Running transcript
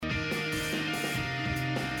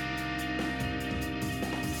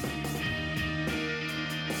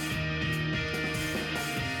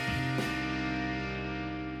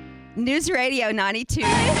News Radio 92.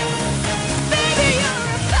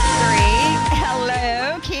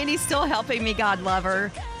 Hello. Candy's still helping me. God love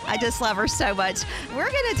her. I just love her so much.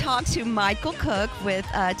 We're going to talk to Michael Cook with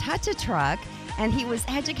Touch-a-Truck, and he was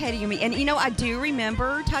educating me. And, I do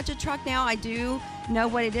remember Touch-a-Truck now. I do know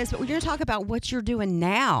what it is, but we're going to talk about what you're doing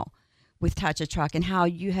now with Touch-a-Truck and how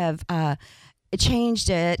you have changed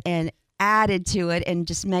it and added to it and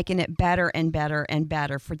just making it better and better and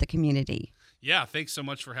better for the community. Yeah, thanks so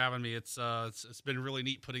much for having me. It's been really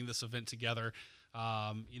neat putting this event together.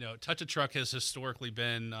 Touch-a-Truck has historically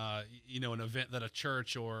been, an event that a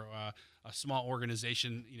church or a small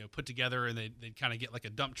organization, put together, and they'd kind of get like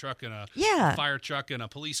a dump truck and a fire truck and a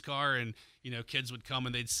police car, and, kids would come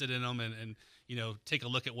and they'd sit in them and take a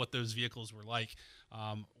look at what those vehicles were like.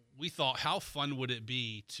 We thought, how fun would it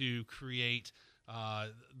be to create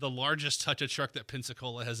the largest Touch-a-Truck that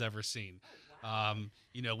Pensacola has ever seen?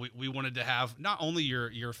 We wanted to have not only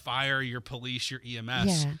your fire, your police, your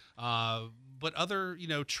EMS, but other,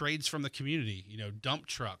 trades from the community, dump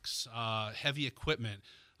trucks, heavy equipment.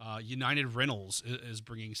 United Rentals is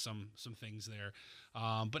bringing some things there.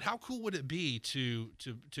 But how cool would it be to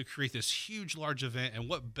create this huge, large event, and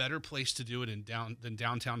what better place to do it than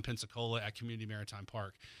downtown Pensacola at Community Maritime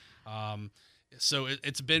Park? So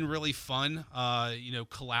it's been really fun,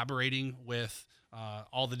 collaborating with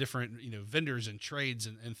all the different, vendors and trades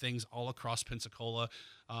and things all across Pensacola.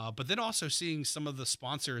 But then also seeing some of the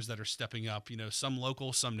sponsors that are stepping up, some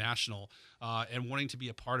local, some national, and wanting to be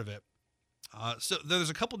a part of it. So there's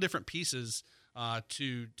a couple different pieces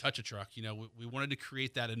to Touch-a-Truck. We wanted to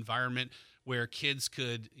create that environment where kids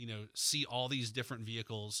could, see all these different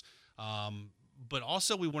vehicles. But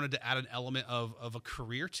also we wanted to add an element of a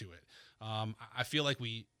career to it. I feel like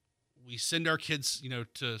we send our kids,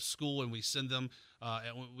 to school, and we send them,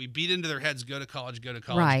 and we beat into their heads, go to college, go to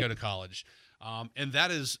college, right. Go to college. And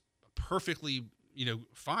that is perfectly,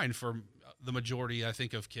 fine for the majority, I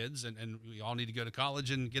think, of kids, and we all need to go to college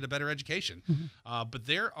and get a better education. Mm-hmm. But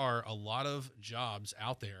there are a lot of jobs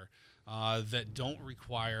out there that don't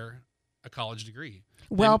require a college degree.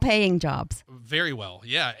 Well-paying jobs. Very well.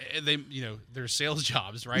 Yeah. There's sales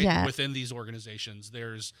jobs, right? Yeah. Within these organizations.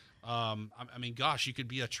 There's, you could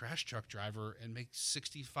be a trash truck driver and make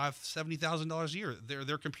 $65,000, $70,000 a year.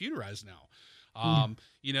 They're computerized now.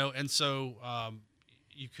 And so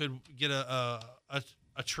you could get a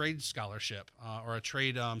trade scholarship or a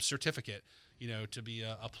trade certificate, to be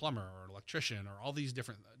a plumber or an electrician, or all these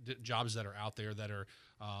different jobs that are out there that are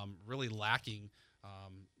really lacking.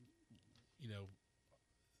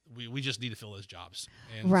 We just need to fill those jobs.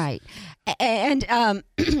 Right. And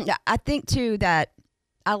I think, too, that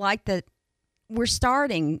I like that we're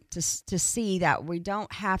starting to see that we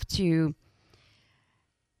don't have to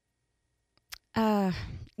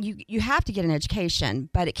you have to get an education,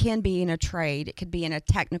 but it can be in a trade. It could be in a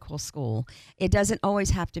technical school. It doesn't always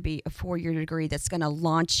have to be a 4-year degree that's going to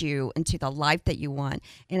launch you into the life that you want.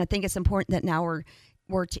 And I think it's important that now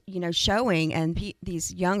we're showing, and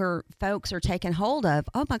these younger folks are taking hold of,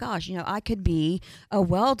 oh my gosh, I could be a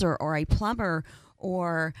welder or a plumber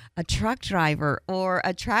or a truck driver or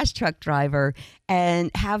a trash truck driver and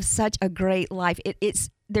have such a great life.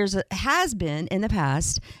 Has been in the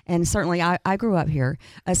past, and certainly I grew up here,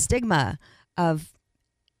 a stigma of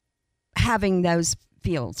having those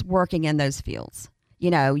fields, working in those fields.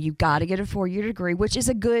 You got to get a 4-year degree, which is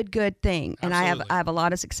a good thing. And Absolutely. I have a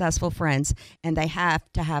lot of successful friends, and they have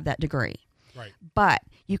to have that degree. Right. But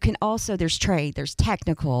you can also, there's trade, there's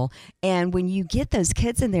technical. And when you get those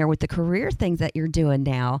kids in there with the career things that you're doing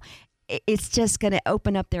now, it's just going to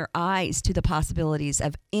open up their eyes to the possibilities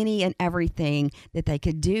of any and everything that they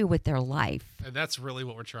could do with their life. And that's really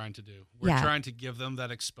what we're trying to do. We're trying to give them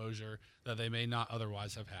that exposure that they may not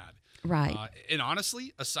otherwise have had. Right. And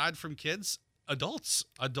honestly, aside from kids, adults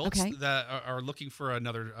Okay. that are looking for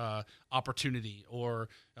another opportunity or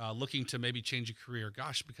looking to maybe change a career.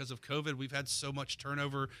 Gosh, because of COVID, we've had so much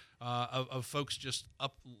turnover of folks just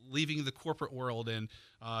leaving the corporate world and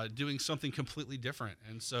doing something completely different.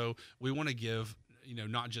 And so we want to give,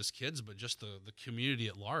 not just kids, but just the community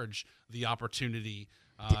at large, the opportunity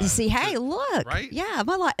to see, hey, look, right? Yeah,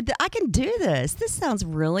 my life, I can do this. This sounds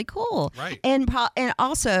really cool. Right. And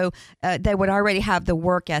also, they would already have the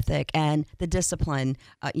work ethic and the discipline,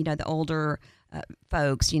 the older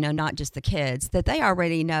folks, not just the kids, that they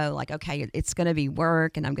already know, like, okay, it's going to be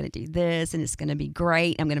work, and I'm going to do this, and it's going to be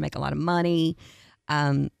great. I'm going to make a lot of money.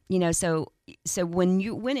 So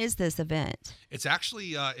when is this event? It's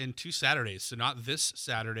actually in 2 Saturdays. So not this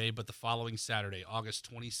Saturday, but the following Saturday, August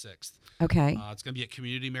 26th. Okay. It's going to be at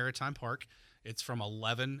Community Maritime Park. It's from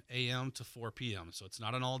 11 a.m. to 4 p.m. So it's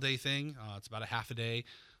not an all-day thing. It's about a half a day.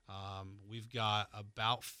 We've got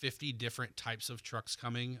about 50 different types of trucks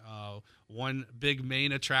coming. One big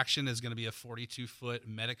main attraction is going to be a 42-foot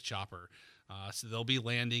medic chopper. So they'll be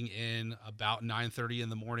landing in about 9:30 in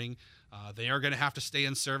the morning. They are going to have to stay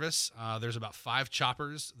in service. There's about 5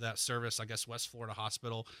 choppers that service, I guess, West Florida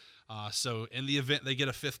Hospital. So in the event they get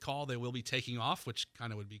a 5th call, they will be taking off, which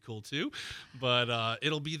kind of would be cool too. But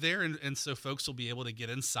it'll be there, and so folks will be able to get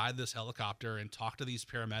inside this helicopter and talk to these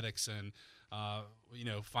paramedics and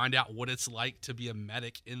find out what it's like to be a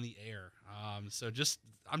medic in the air.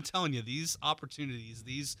 I'm telling you, these opportunities,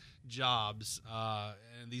 these jobs,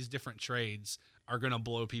 and these different trades are going to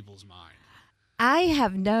blow people's mind. I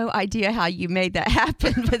have no idea how you made that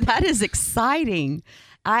happen, but that is exciting.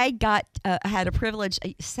 I had a privilege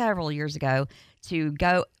several years ago to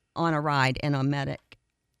go on a ride in a medic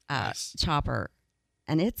Nice. chopper.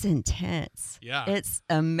 And it's intense. Yeah. It's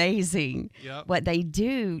amazing what they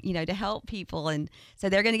do, to help people. And so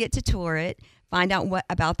they're going to get to tour it, find out what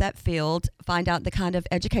about that field, find out the kind of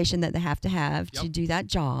education that they have to do that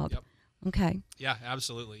job. Yep. Okay. Yeah,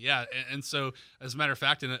 absolutely. Yeah. And so, as a matter of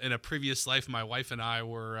fact, in a previous life, my wife and I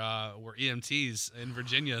were EMTs in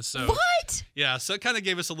Virginia. So what? Yeah. So it kind of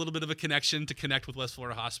gave us a little bit of a connection to connect with West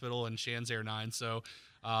Florida Hospital and Shands Air 9. So,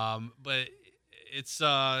 but it's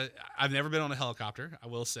I've never been on a helicopter, I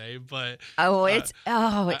will say, but it's so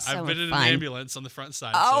I've been in fun. an ambulance on the front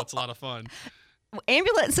side, so it's a lot of fun.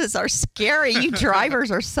 Ambulances are scary. You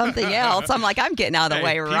drivers are something else. I'm like, I'm getting out of the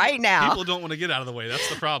way right now. People don't want to get out of the way. That's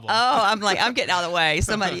the problem. I'm like, I'm getting out of the way.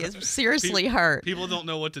 Somebody is seriously hurt. People don't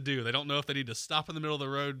know what to do. They don't know if they need to stop in the middle of the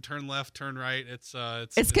road, turn left, turn right.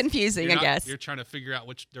 It's confusing, I guess. You're trying to figure out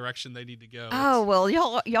which direction they need to go. Oh, well,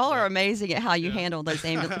 y'all are amazing at how you handle those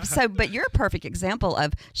ambulances. But you're a perfect example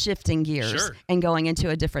of shifting gears and going into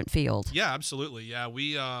a different field. Yeah, absolutely. Yeah,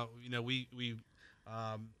 we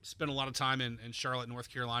spent a lot of time in Charlotte, North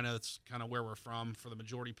Carolina. That's kind of where we're from for the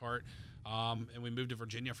majority part. And we moved to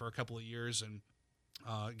Virginia for a couple of years and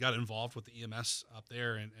got involved with the EMS up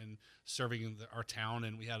there and serving our town.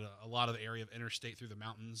 And we had a lot of the area of interstate through the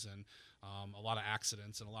mountains and a lot of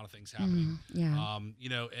accidents and a lot of things happening.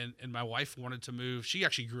 And my wife wanted to move. She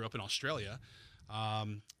actually grew up in Australia.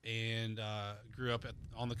 And grew up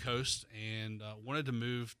on the coast and wanted to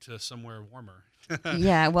move to somewhere warmer.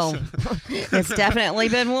 Yeah, well, it's definitely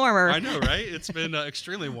been warmer. I know, right? It's been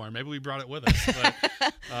extremely warm. Maybe we brought it with us.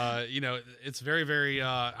 But, it's very, very,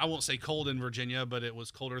 I won't say cold in Virginia, but it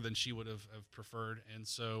was colder than she would have preferred. And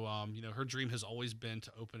so, her dream has always been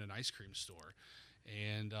to open an ice cream store.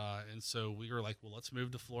 And so we were like, well, let's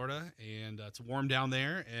move to Florida, and it's warm down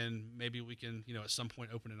there, and maybe we can, at some point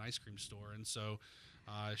open an ice cream store. And so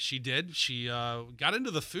she did. She got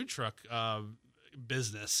into the food truck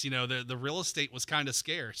business. The real estate was kind of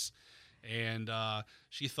scarce, and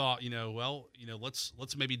she thought,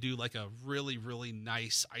 let's maybe do like a really, really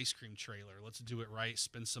nice ice cream trailer. Let's do it right,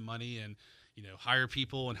 spend some money, and hire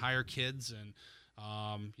people and hire kids and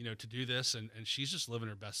to do this, and she's just living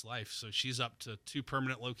her best life. So she's up to 2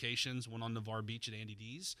 permanent locations, one on Navarre Beach at Andy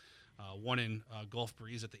D's, one in Gulf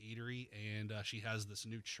Breeze at the Eatery, and she has this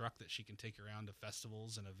new truck that she can take around to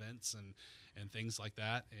festivals and events and things like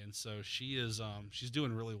that. And so she is she's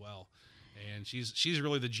doing really well, and she's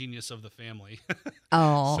really the genius of the family.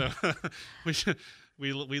 Oh, so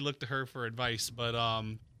we look to her for advice, but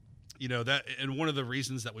that, and one of the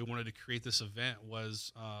reasons that we wanted to create this event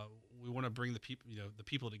was we want to bring the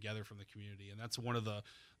people together from the community, and that's one of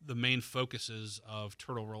the main focuses of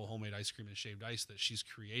Turtle Roll Homemade Ice Cream and Shaved Ice that she's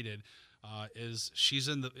created. Is she's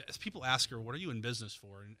as people ask her, what are you in business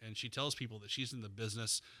for? And she tells people that she's in the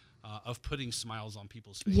business of putting smiles on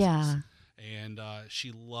people's faces. Yeah. And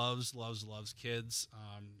she loves kids.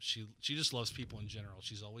 She just loves people in general.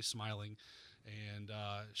 She's always smiling, and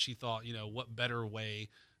she thought, what better way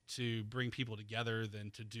to bring people together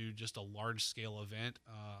than to do just a large scale event.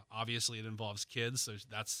 Obviously it involves kids, so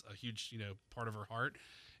that's a huge, part of her heart.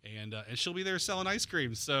 And she'll be there selling ice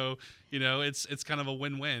cream. So, it's kind of a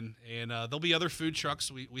win-win. And there'll be other food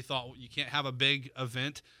trucks. We thought you can't have a big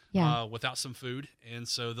event without some food. And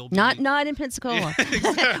so there'll be not in Pensacola. Yeah,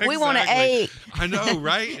 exactly. We want to eat. I know,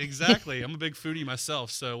 right? Exactly. I'm a big foodie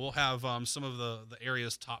myself. So we'll have some of the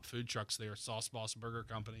area's top food trucks there. Sauce Boss Burger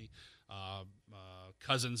Company,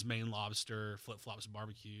 Cousins Maine Lobster, Flip Flops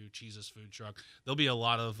Barbecue, Cheese's food truck. There'll be a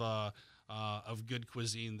lot of good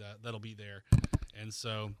cuisine that'll be there, and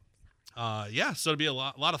so so it'll be a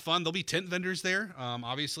lot of fun. There'll be tent vendors there.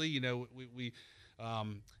 Obviously, we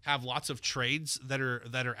have lots of trades that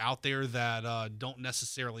are out there that don't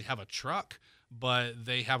necessarily have a truck, but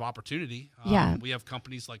they have opportunity. We have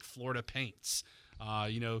companies like Florida Paints.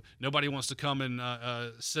 Nobody wants to come and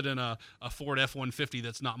sit in a Ford F-150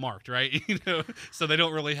 that's not marked, right? So they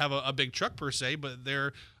don't really have a big truck per se, but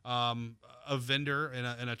they're a vendor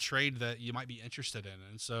and a trade that you might be interested in.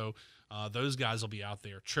 And so those guys will be out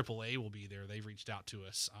there. AAA will be there. They've reached out to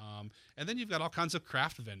us. And then you've got all kinds of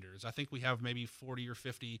craft vendors. I think we have maybe 40 or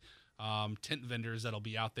 50 tent vendors that'll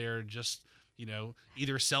be out there just,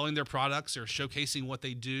 either selling their products or showcasing what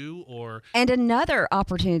they do, and another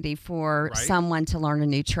opportunity for someone to learn a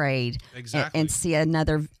new trade. Exactly. And see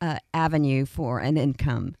another avenue for an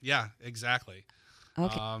income. Yeah, exactly.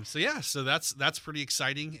 Okay. So that's pretty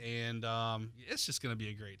exciting, and it's just going to be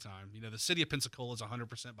a great time. The city of Pensacola is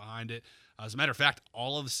 100% behind it. As a matter of fact,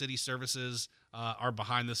 all of the city services are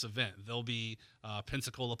behind this event. There'll be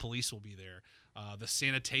Pensacola Police will be there. The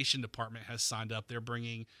sanitation department has signed up. They're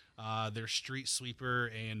bringing their street sweeper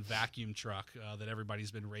and vacuum truck that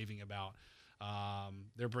everybody's been raving about.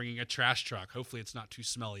 They're bringing a trash truck. Hopefully it's not too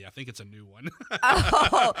smelly. I think it's a new one.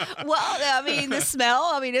 Oh, well, the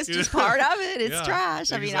smell, it's just part of it. It's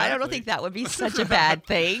trash. Exactly. I don't think that would be such a bad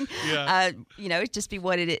thing. It'd just be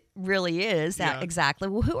what it really is. Exactly.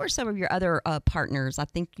 Well, who are some of your other partners? I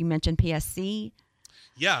think you mentioned PSC.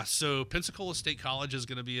 Yeah, so Pensacola State College is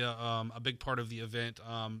going to be a big part of the event.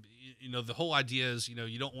 The whole idea is,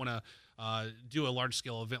 you don't want to do a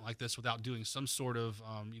large-scale event like this without doing some sort of,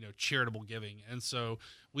 charitable giving. And so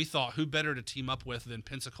we thought, who better to team up with than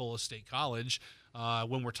Pensacola State College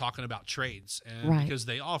when we're talking about trades, and because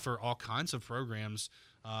they offer all kinds of programs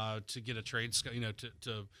to get a trade,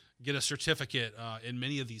 to get a certificate in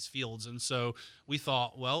many of these fields. And so we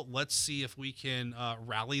thought, well, let's see if we can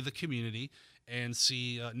rally the community and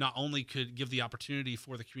see not only could give the opportunity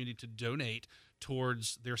for the community to donate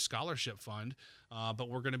towards their scholarship fund, but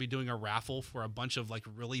we're going to be doing a raffle for a bunch of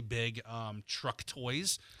really big truck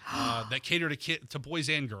toys that cater to boys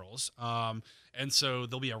and girls. And so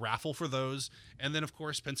there'll be a raffle for those. And then, of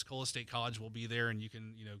course, Pensacola State College will be there, and you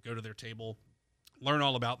can go to their table, learn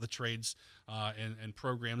all about the trades and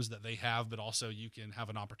programs that they have, but also you can have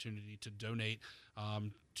an opportunity to donate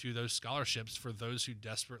to those scholarships for those who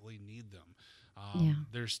desperately need them.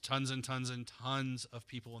 There's tons and tons and tons of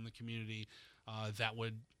people in the community that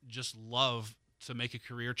would just love to make a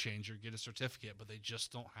career change or get a certificate, but they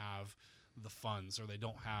just don't have the funds, or they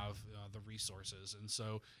don't have the resources. And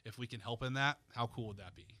so if we can help in that, how cool would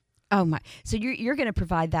that be? Oh my! So you're going to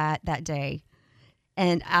provide that day,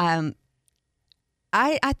 and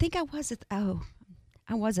I think I was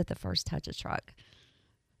at the first Touch-a-Truck.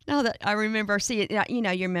 Now that I remember seeing,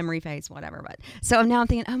 your memory fades, whatever. But so now I'm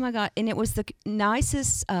thinking, oh my God! And it was the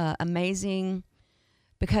nicest, amazing,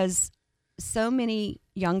 because so many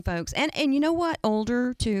young folks, and you know what,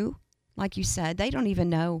 older too, like you said, they don't even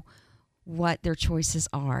know what their choices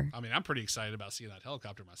are. I'm pretty excited about seeing that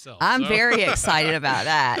helicopter myself. I'm very excited about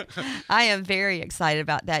that. I am very excited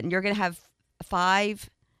about that. And you're going to have 5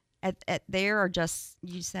 at there, or just,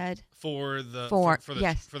 you said? For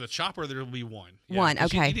the chopper, there will be 1. One,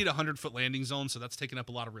 okay. You need a 100-foot landing zone, so that's taking up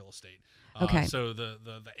a lot of real estate. Okay. So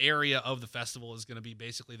the area of the festival is going to be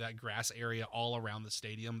basically that grass area all around the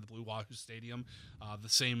stadium, the Blue Wahoo Stadium, the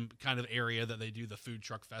same kind of area that they do the food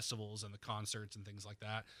truck festivals and the concerts and things like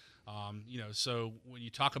that. So when you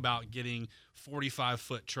talk about getting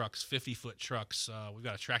 45-foot trucks, 50-foot trucks, we've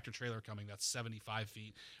got a tractor trailer coming that's 75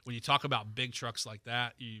 feet. When you talk about big trucks like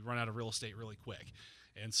that, you run out of real estate really quick.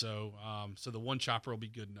 And so the one chopper will be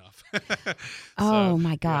good enough. Oh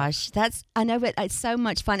my gosh. I know, but it's so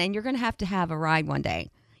much fun. And you're going to have a ride one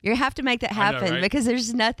day. You have to make that happen. I know, right? Because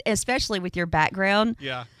there's nothing, especially with your background.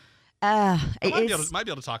 Yeah. I might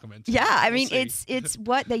be able to talk them into. Yeah. It's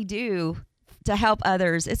what they do to help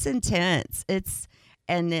others. It's intense.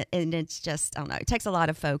 And it's just, I don't know, it takes a lot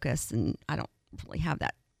of focus, and I don't really have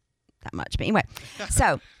that much. But anyway,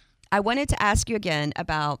 so I wanted to ask you again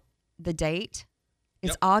about the date.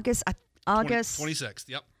 It's August 26th.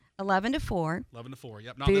 Yep. 11 to 4. 11 to 4.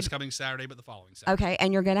 Yep. Not food. This coming Saturday, but the following Saturday. Okay.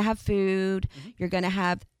 And you're going to have food. Mm-hmm. You're going to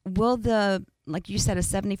have, like you said, a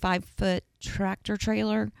 75-foot tractor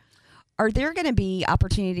trailer. Are there going to be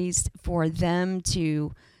opportunities for them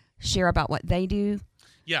to share about what they do?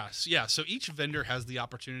 Yes. Yeah. So each vendor has the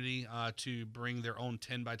opportunity to bring their own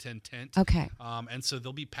 10 by 10 tent. Okay. And so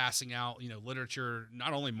they'll be passing out, literature,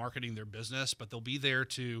 not only marketing their business, but they'll be there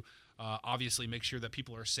to obviously make sure that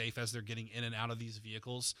people are safe as they're getting in and out of these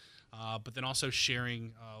vehicles, but then also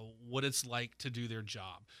sharing what it's like to do their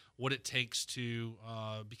job, what it takes to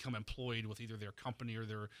become employed with either their company or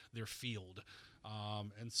their field.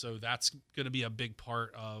 And so that's going to be a big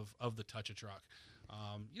part of the Touch-a-Truck.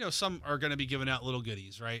 Some are going to be giving out little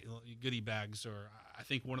goodies, right? Goodie bags, or I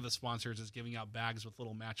think one of the sponsors is giving out bags with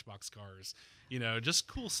little Matchbox cars. Just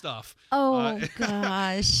cool stuff. Oh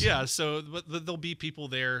gosh. Yeah. So there'll be people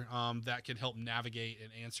there that can help navigate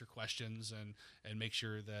and answer questions and make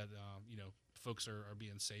sure that folks are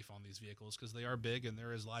being safe on these vehicles, because they are big and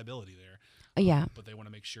there is liability there. Yeah. But they want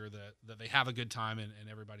to make sure that they have a good time and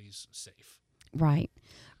everybody's safe. Right.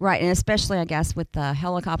 And especially, I guess, with the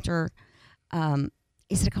helicopter,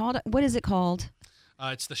 is it called? What is it called?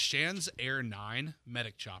 It's the Shands Air 9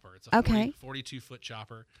 medic chopper. It's a 42-foot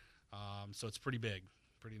chopper. So it's pretty big,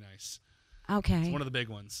 pretty nice. Okay. It's one of the big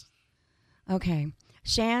ones. Okay.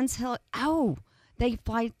 Shands they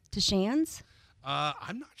fly to Shands?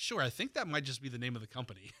 I'm not sure. I think that might just be the name of the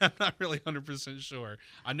company. I'm not really 100% sure.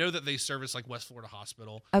 I know that they service like West Florida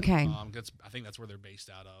Hospital. Okay. I think that's where they're based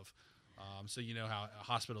out of. So you know how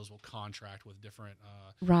hospitals will contract with different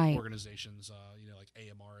organizations. Like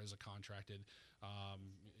AMR is a contracted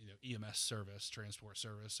EMS service, transport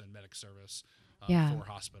service, and medic service for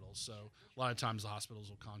hospitals. So a lot of times the hospitals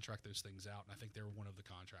will contract those things out, and I think they're one of the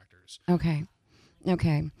contractors. Okay.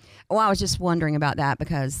 Well, I was just wondering about that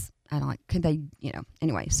because I don't could they,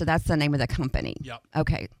 anyway, so that's the name of the company. Yep.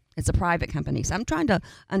 Okay. It's a private company. So I'm trying to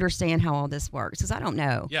understand how all this works because I don't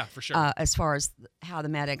know. Yeah, for sure. As far as how the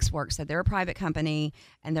medics work. So they're a private company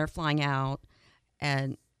and they're flying out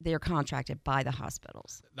and they're contracted by the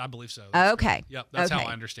hospitals. I believe so. Okay. Yep. That's how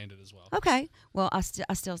I understand it as well. Okay. Well, I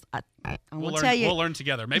will tell you. We'll learn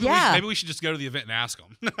together. Maybe we should just go to the event and ask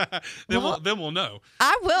them. Then we'll know.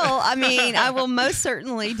 I will. I mean, I will most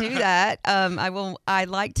certainly do that. I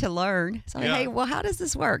like to learn. So, hey, well, how does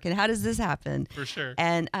this work? And how does this happen? For sure.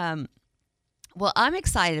 And, well, I'm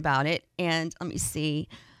excited about it. And let me see.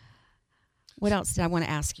 What else did I want to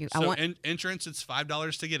ask you? So entrance, it's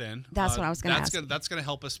 $5 to get in. That's what I was going to ask. That's going to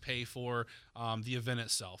help us pay for the event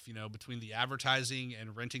itself. Between the advertising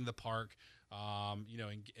and renting the park, and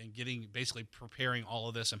getting basically preparing all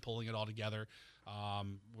of this and pulling it all together.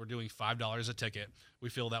 We're doing $5 a ticket. We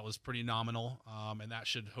feel that was pretty nominal, and that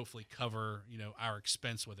should hopefully cover our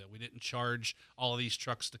expense with it. We didn't charge all of these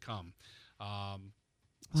trucks to come.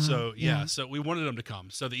 So we wanted them to come.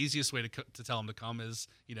 So the easiest way to tell them to come is,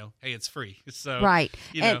 hey, it's free. So right,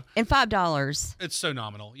 and $5. It's so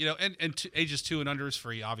nominal, and ages 2 and under is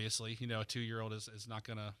free. Obviously, a 2-year-old is not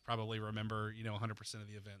gonna probably remember 100% of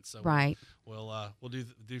the event. So we'll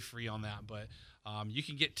do free on that. But you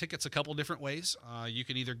can get tickets a couple different ways. You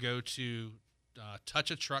can either go to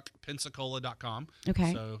touch-a-truck-Pensacola.com.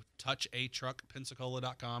 Okay. So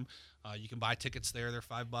touch-a-truck-Pensacola.com. You can buy tickets there. They're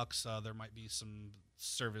 $5. There might be some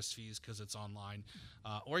service fees because it's online,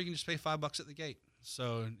 or you can just pay $5 at the gate.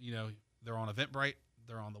 So they're on Eventbrite,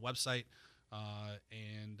 they're on the website,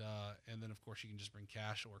 and then of course you can just bring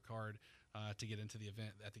cash or card to get into the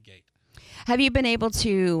event at the gate. Have you been able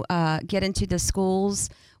to get into the schools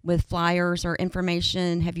with flyers or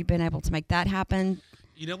information? Have you been able to make that happen?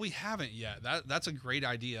 We haven't yet. That's a great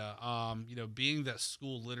idea. Being that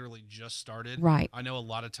school literally just started. Right. I know a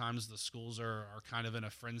lot of times the schools are kind of in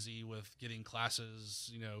a frenzy with getting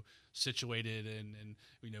classes, situated and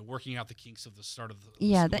working out the kinks of the start of the school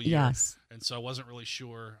year. Yes. And so I wasn't really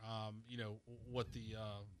sure, what the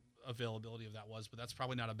availability of that was, but that's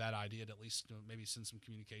probably not a bad idea to at least maybe send some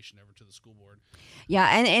communication over to the school board. Yeah,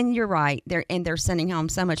 and you're right. They're sending home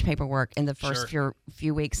so much paperwork in the first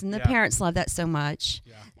few weeks, and the parents love that so much,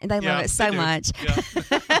 and they love it so much. Yeah.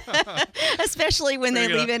 Especially when they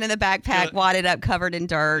leave it in the backpack, wadded up, covered in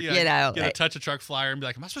dirt. Get a Touch-a-Truck flyer and be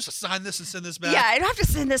like, "Am I supposed to sign this and send this back?" Yeah, I don't have to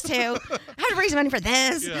send this to. I have to raise money for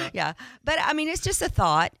this. Yeah. But I mean, it's just a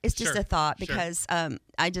thought. It's just a thought because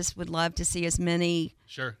I just would love to see as many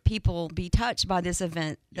people be touched by this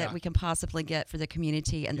event that we can possibly get for the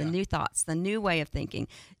community and the new thoughts, the new way of thinking,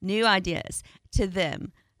 new ideas to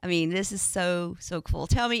them. I mean, this is so cool.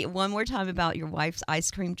 Tell me one more time about your wife's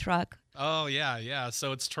ice cream truck. Oh, yeah.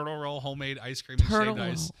 So it's turtle roll, homemade ice cream and shaved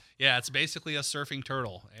ice. Yeah, it's basically a surfing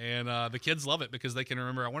turtle. And the kids love it because they can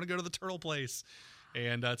remember, I want to go to the turtle place.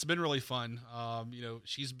 And it's been really fun.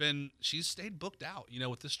 She's stayed booked out,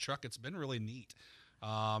 with this truck. It's been really neat.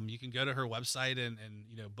 You can go to her website and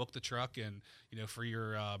book the truck and, for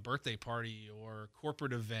your birthday party or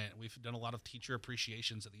corporate event. We've done a lot of teacher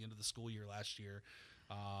appreciations at the end of the school year last year.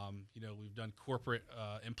 We've done corporate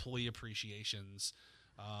employee appreciations.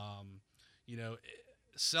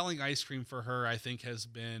 Selling ice cream for her, I think, has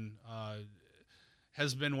been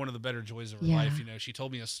one of the better joys of her life. She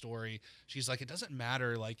told me a story. She's like, it doesn't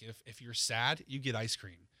matter, like, if you're sad, you get ice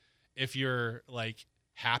cream. If you're like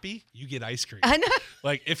happy, you get ice cream. I know.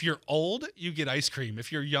 Like, if you're old, you get ice cream.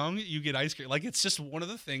 If you're young, you get ice cream. Like, it's just one of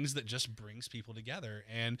the things that just brings people together.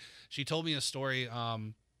 And she told me a story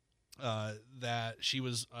that she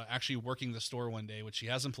was actually working the store one day, which she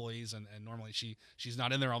has employees, and normally she's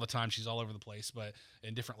not in there all the time. She's all over the place, but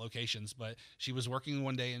in different locations. But she was working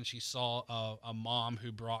one day, and she saw a mom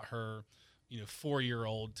who brought her,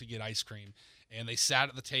 4-year-old to get ice cream. And they sat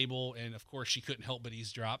at the table, and of course she couldn't help but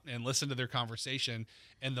eavesdrop and listen to their conversation.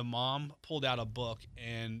 And the mom pulled out a book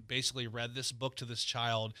and basically read this book to this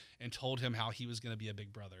child and told him how he was going to be a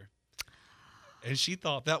big brother. And she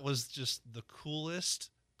thought that was just the coolest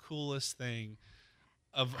thing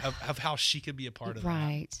of how she could be a part of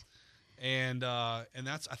right. that. And I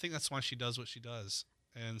think that's why she does what she does.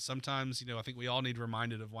 And sometimes, I think we all need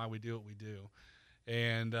reminded of why we do what we do.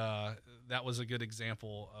 And that was a good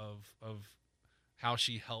example of how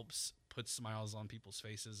she helps put smiles on people's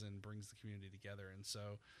faces and brings the community together. And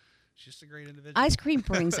so she's just a great individual. Ice cream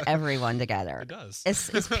brings everyone together. It does.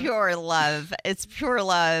 It's pure love. It's pure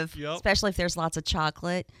love, Yep. especially if there's lots of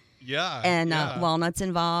chocolate. Yeah. And walnuts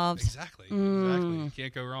involved. Exactly. You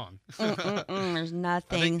can't go wrong. There's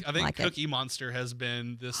nothing I think like Cookie Monster has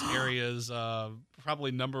been this area's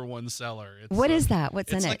probably number one seller. What is that?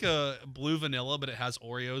 What's in it? It's like a blue vanilla, but it has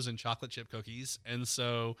Oreos and chocolate chip cookies. And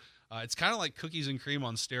so it's kind of like cookies and cream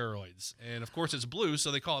on steroids. And, of course, it's blue,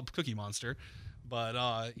 so they call it Cookie Monster. But,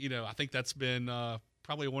 I think that's been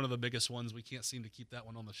probably one of the biggest ones. We can't seem to keep that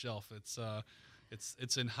one on the shelf.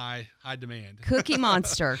 It's in high demand. Cookie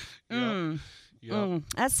Monster. Yep.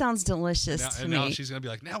 That sounds delicious to me. Now she's gonna be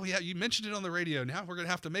like, now you mentioned it on the radio. Now we're gonna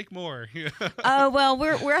have to make more. Oh well,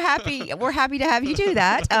 we're happy. We're happy to have you do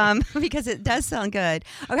that because it does sound good.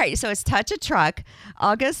 Okay, so it's Touch-a-Truck,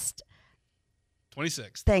 August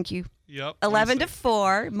 26th. Thank you. Yep. 11 to 26th.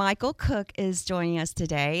 4. Michael Cook is joining us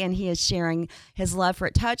today, and he is sharing his love for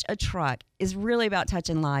it. Touch-a-Truck is really about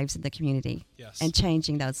touching lives in the community. Yes. And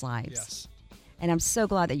changing those lives. Yes. And I'm so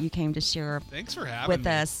glad that you came to share Thanks for having with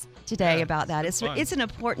me. us today Yeah, about that. it's It's been it's an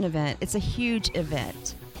important event. It's a huge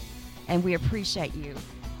event. And we appreciate you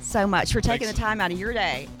so much for taking Thanks. the time out of your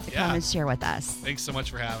day to come Yeah. and share with us. Thanks so much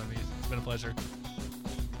for having me. It's been a pleasure.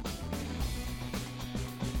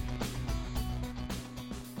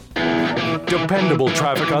 Dependable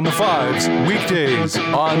traffic on the 5s, weekdays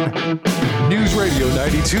on News Radio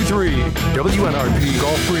 92.3, WNRP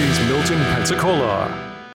Gulf Breeze, Milton, Pensacola.